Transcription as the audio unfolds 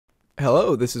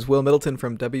Hello, this is Will Middleton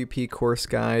from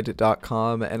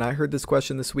WPCourseGuide.com, and I heard this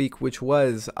question this week, which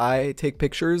was, I take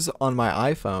pictures on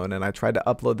my iPhone and I try to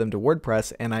upload them to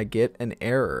WordPress and I get an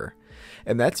error.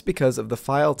 And that's because of the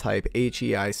file type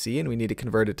HEIC, and we need to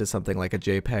convert it to something like a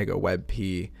JPEG, a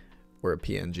WEBP, or a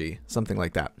PNG, something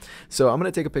like that. So I'm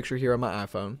going to take a picture here on my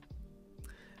iPhone,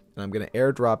 and I'm going to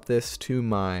airdrop this to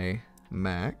my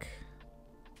Mac,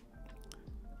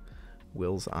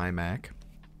 Will's iMac.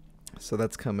 So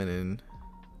that's coming in,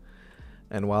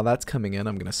 and while that's coming in,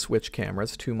 I'm going to switch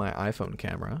cameras to my iPhone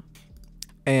camera.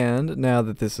 And now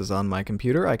that this is on my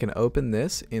computer, I can open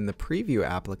this in the preview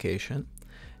application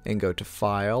and go to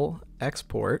File,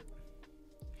 Export,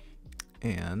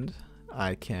 and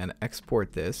I can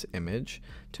export this image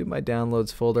to my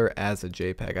Downloads folder as a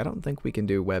JPEG. I don't think we can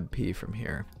do WebP from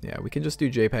here. Yeah, we can just do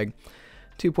JPEG.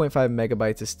 2.5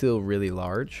 megabytes is still really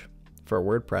large for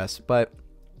WordPress, but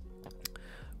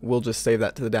we'll just save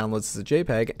that to the downloads as a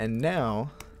JPEG. And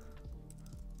now,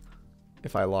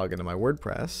 if I log into my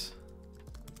WordPress,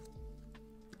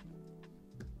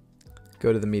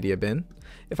 go to the media bin.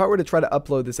 If I were to try to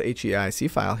upload this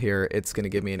HEIC file here, it's going to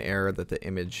give me an error that the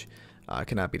image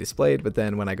cannot be displayed. But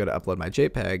then when I go to upload my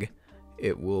JPEG,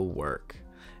 it will work.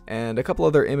 And a couple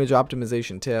other image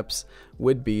optimization tips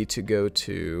would be to go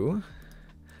to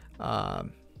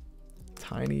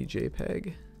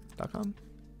tinyjpeg.com.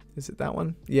 Is it that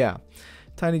one? Yeah,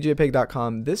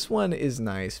 tinyjpeg.com. This one is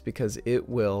nice because it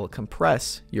will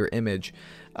compress your image.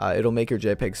 It'll make your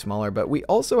JPEG smaller, but we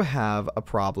also have a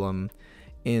problem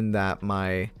in that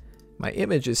my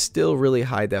image is still really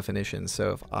high definition.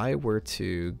 So if I were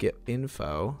to get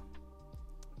info,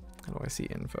 how do I see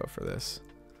info for this?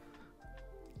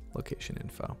 Location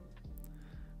info.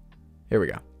 Here we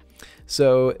go.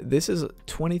 So this is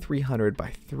 2300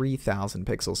 by 3000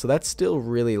 pixels. So that's still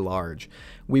really large.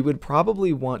 We would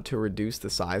probably want to reduce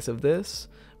the size of this,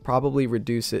 probably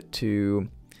reduce it to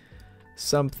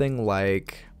something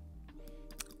like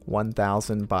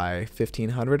 1000 by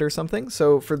 1500 or something.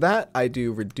 So for that, I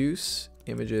do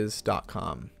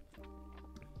reduceimages.com.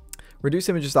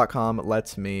 Reduceimages.com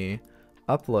lets me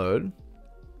upload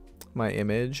my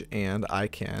image, and I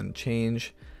can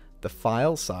change the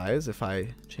file size. If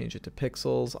I change it to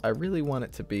pixels, I really want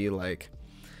it to be like,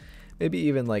 maybe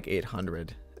even like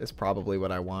 800 is probably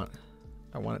what I want.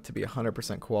 I want it to be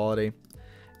 100% quality.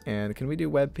 And can we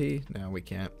do WebP? No, we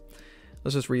can't.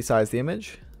 Let's just resize the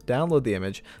image, download the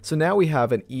image. So now we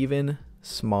have an even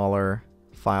smaller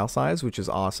file size, which is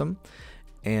awesome.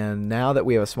 And now that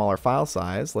we have a smaller file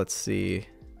size, let's see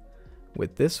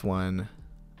with this one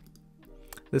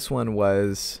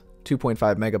was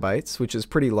 2.5 megabytes, which is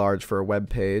pretty large for a web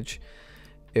page.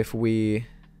 If we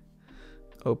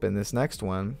open this next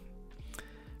one,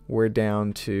 we're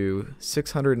down to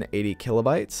 680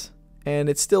 kilobytes, and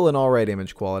it's still an alright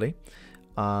image quality.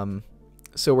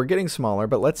 So we're getting smaller,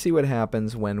 but let's see what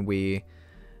happens when we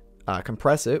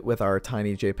compress it with our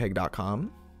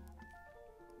tinyjpeg.com.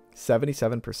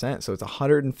 77%, so it's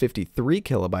 153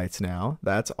 kilobytes now.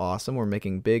 That's awesome. We're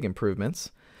making big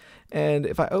improvements. And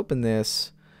if I open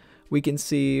this, we can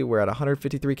see we're at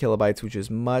 153 kilobytes, which is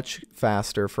much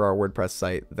faster for our WordPress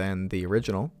site than the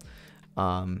original.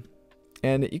 And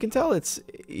you can tell it's,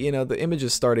 the image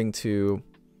is starting to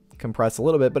compress a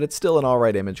little bit, but it's still an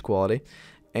alright image quality.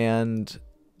 And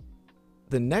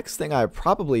the next thing I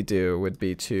probably do would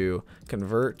be to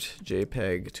convert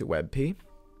JPEG to WebP.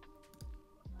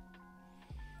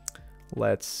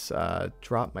 Let's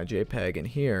drop my JPEG in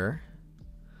here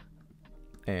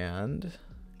and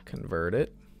convert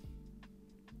it.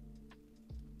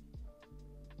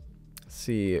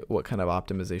 See what kind of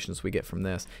optimizations we get from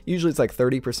this. Usually it's like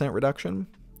 30% reduction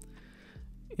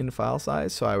in file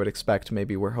size, so I would expect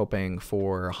maybe we're hoping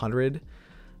for 100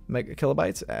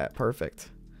 kilobytes. Perfect,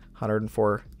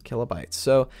 104 kilobytes.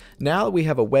 So now that we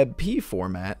have a WebP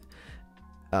format,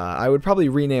 I would probably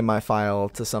rename my file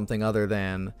to something other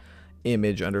than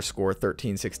image underscore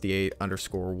 1368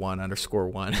 underscore 1 underscore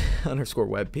 1 underscore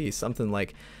WebP, something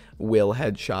like Will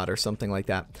headshot or something like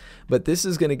that. But this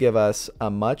is going to give us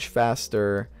a much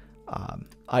faster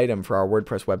item for our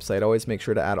WordPress website. Always make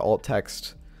sure to add alt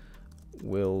text,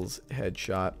 Will's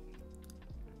headshot,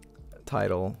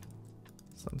 title,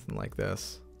 something like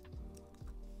this.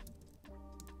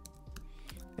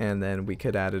 And then we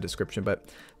could add a description,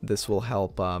 but this will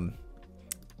help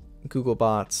Google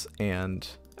bots and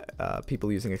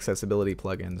people using accessibility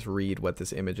plugins read what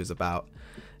this image is about.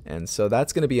 And so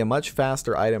that's going to be a much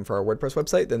faster item for our WordPress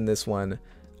website than this one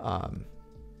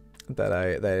that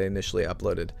I initially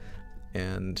uploaded.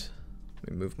 And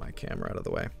let me move my camera out of the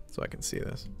way so I can see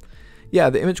this. Yeah,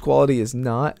 the image quality is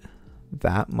not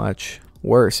that much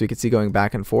worse. You can see going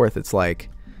back and forth, it's like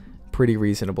pretty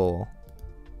reasonable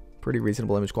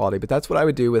image quality. But that's what I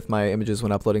would do with my images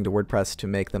when uploading to WordPress to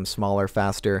make them smaller,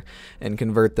 faster, and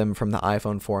convert them from the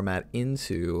iPhone format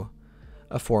into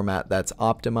a format that's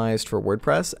optimized for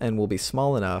WordPress and will be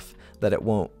small enough that it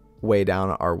won't weigh down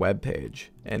our web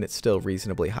page, and it's still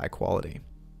reasonably high quality.